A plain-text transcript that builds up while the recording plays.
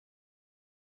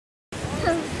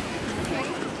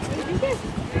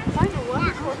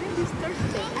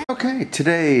Okay,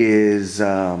 today is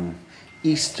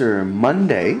Easter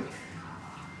Monday,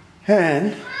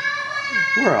 and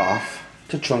we're off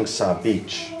to Cheung Sa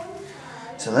Beach.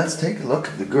 So let's take a look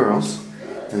at the girls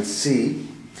and see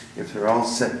if they're all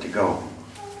set to go.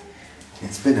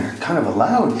 It's been a kind of a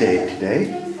loud day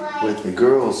today, with the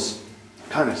girls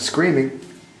kind of screaming,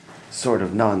 sort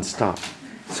of non-stop.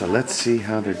 So let's see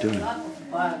how they're doing.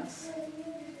 Bugs.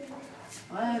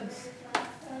 Bugs.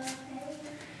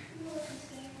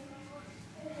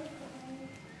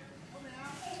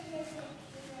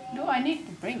 Do I need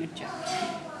to bring a chair?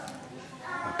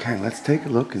 Okay, let's take a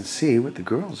look and see what the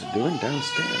girls are doing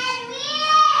downstairs.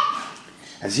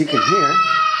 As you can hear,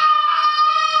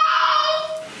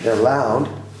 they're loud.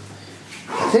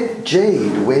 I think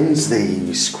Jade wins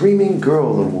the Screaming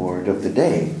Girl Award of the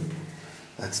day.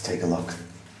 Let's take a look.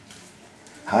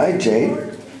 Hi, Jade.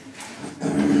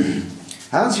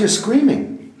 How's your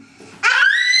screaming?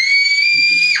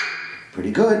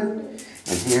 Pretty good.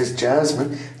 And here's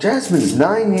Jasmine. Jasmine's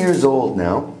 9 years old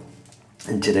now.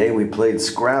 And today we played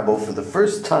Scrabble for the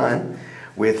first time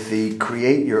with the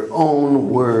create your own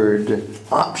word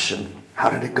option. How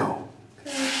did it go?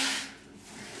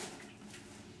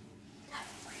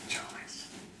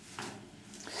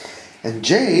 And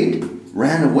Jade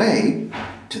ran away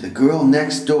to the girl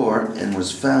next door and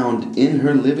was found in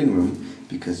her living room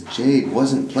because Jade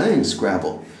wasn't playing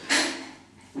Scrabble.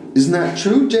 Isn't that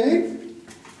true, Jade?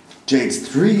 Jade's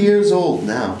 3 years old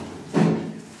now.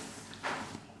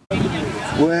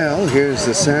 Well, here's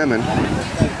the salmon.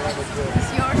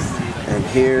 It's yours. And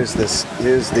here's the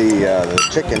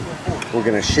chicken. We're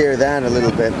gonna share that a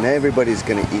little bit, and everybody's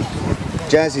gonna eat.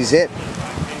 Jazzy's it.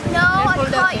 No, I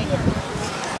caught you.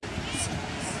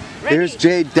 Here's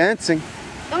Jade dancing.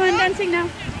 Come on, dancing now.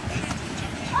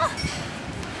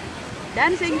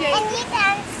 Dancing, Jade. And you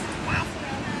dance.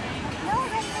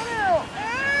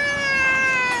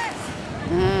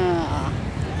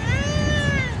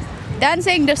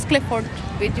 Dancing, there's Clifford.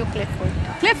 Video Clifford.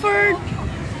 Clifford!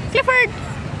 Clifford!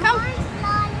 Come!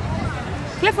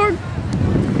 Clifford!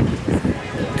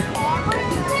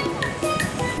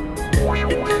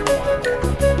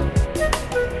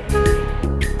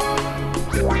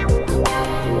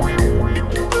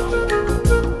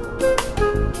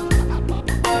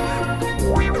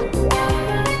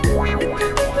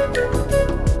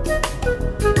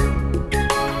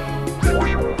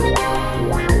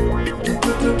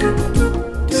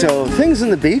 So things on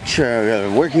the beach are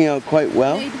working out quite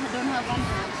well.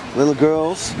 Little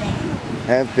girls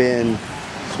have been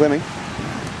swimming.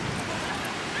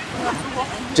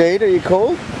 Jade, are you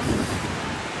cold?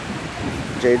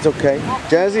 Jade's okay.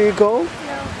 Jazzy, are you cold? No.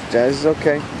 Jazzy's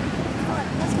okay.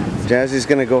 Jazzy's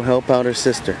gonna go help out her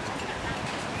sister.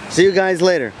 See you guys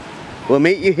later. We'll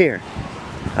meet you here.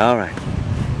 All right.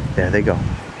 There they go.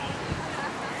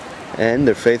 And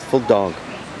their faithful dog.